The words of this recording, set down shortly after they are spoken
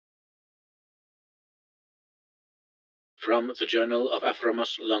From the Journal of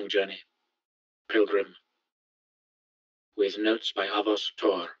Aframos Longjourney, Pilgrim, with notes by Avos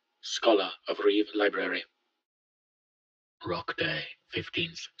Tor, scholar of Reeve Library. Rokday,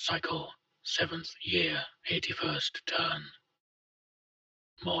 15th cycle, 7th year, 81st turn.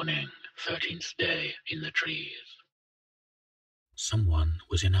 Morning, 13th day in the trees. Someone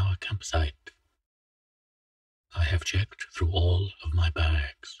was in our campsite. I have checked through all of my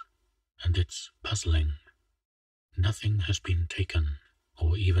bags, and it's puzzling. Nothing has been taken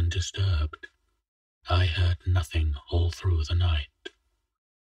or even disturbed. I heard nothing all through the night.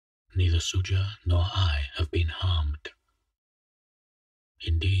 Neither Suja nor I have been harmed.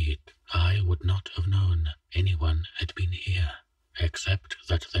 Indeed, I would not have known anyone had been here, except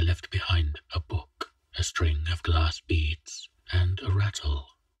that they left behind a book, a string of glass beads, and a rattle.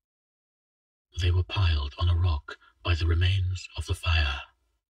 They were piled on a rock by the remains of the fire.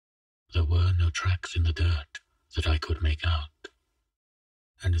 There were no tracks in the dirt that I could make out,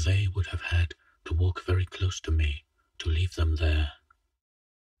 and they would have had to walk very close to me to leave them there.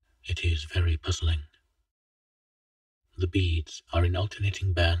 It is very puzzling. The beads are in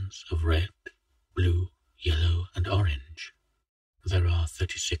alternating bands of red, blue, yellow, and orange. There are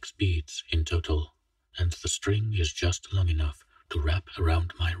 36 beads in total, and the string is just long enough to wrap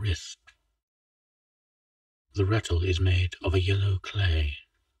around my wrist. The rattle is made of a yellow clay,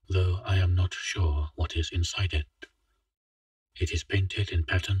 though I am not sure what is inside it. It is painted in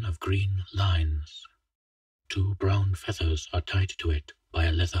pattern of green lines. 2 brown feathers are tied to it by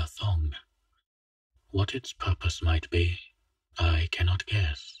a leather thong. What its purpose might be, I cannot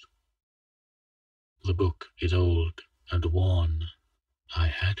guess. The book is old and worn. I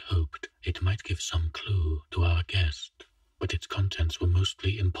had hoped it might give some clue to our guest, but its contents were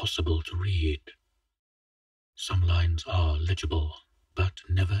mostly impossible to read. Some lines are legible, but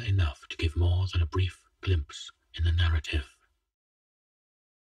never enough to give more than a brief glimpse in the narrative.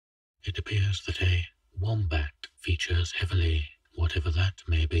 It appears that a wombat features heavily, whatever that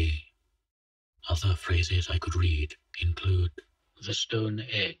may be. Other phrases I could read include the stone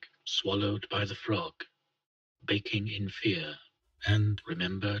egg swallowed by the frog, baking in fear, and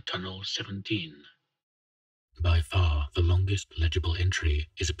remember tunnel 17. By far the longest legible entry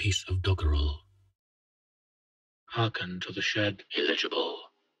is a piece of doggerel. Hearken to the shed illegible,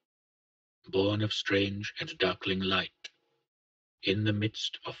 born of strange and darkling light. In the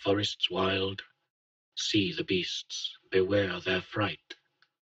midst of forests wild, see the beasts, beware their fright.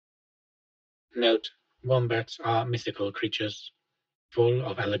 Note: wombats are mythical creatures, full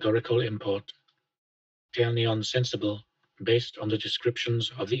of allegorical import. Ternion sensible, based on the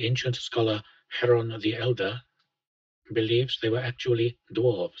descriptions of the ancient scholar Heron the Elder, believes they were actually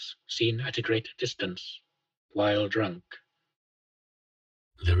dwarves seen at a great distance, while drunk.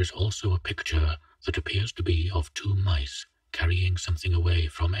 There is also a picture that appears to be of 2 mice carrying something away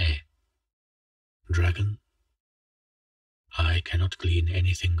from a dragon. I cannot glean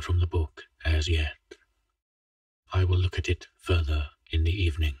anything from the book as yet. I will look at it further in the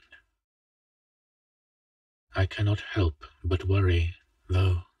evening. I cannot help but worry,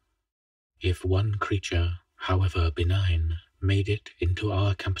 though. If one creature, however benign, made it into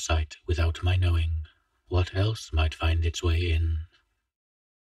our campsite without my knowing, what else might find its way in?